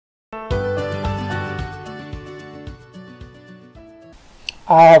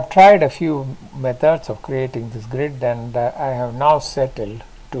I have tried a few methods of creating this grid, and I have now settled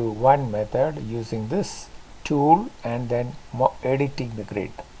to one method using this tool and then editing the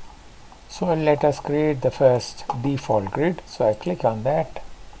grid. So let us create the first default grid. So I click on that,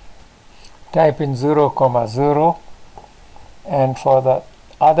 type in 0, 0, and for the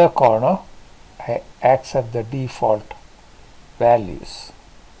other corner I accept the default values,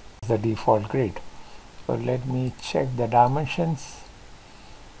 the default grid. So let me check the dimensions,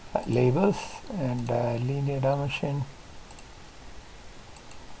 labels, and linear dimension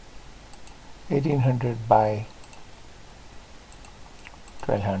 1800 by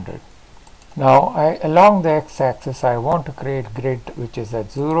 1200. Now along the x-axis I want to create grid which is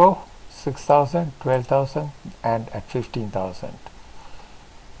at 0, 6000, 12,000 and at 15,000.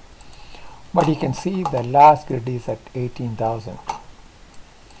 But you can see the last grid is at 18,000.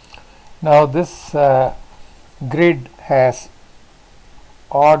 Now this grid has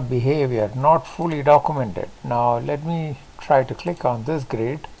odd behavior, not fully documented. Now let me try to click on this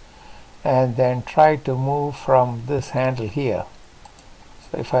grid and then try to move from this handle here.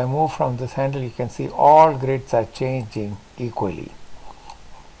 So if I move from this handle, you can see all grids are changing equally.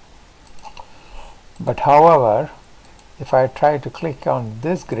 But however, if I try to click on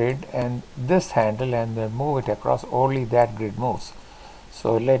this grid and this handle and then move it across, only that grid moves.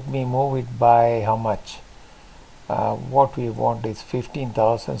 So let me move it by how much? What we want is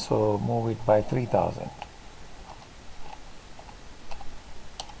 15,000, so move it by 3,000.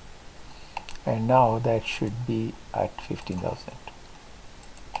 And now that should be at 15,000.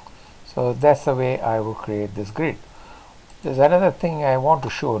 So that's the way I will create this grid. There's another thing I want to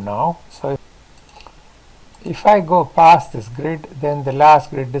show now. So if I go past this grid, then the last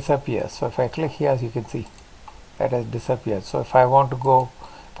grid disappears. So if I click here, as you can see, that has disappeared. So if I want to go,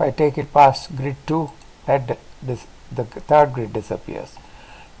 if I take it past grid 2, that the third grid disappears.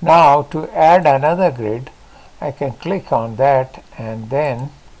 Now to add another grid, I can click on that and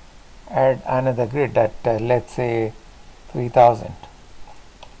then add another grid at let's say 3000.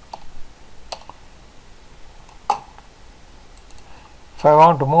 If I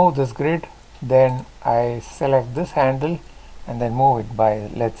want to move this grid, then I select this handle and then move it by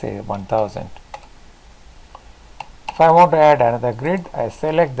let's say 1000. If I want to add another grid, I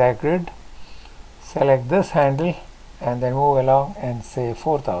select that grid, select this handle and then move along and say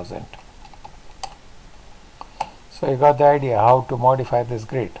 4000. So you got the idea how to modify this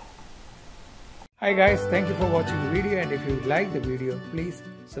grid. Hi guys, thank you for watching the video, and if you like the video, please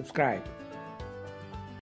subscribe.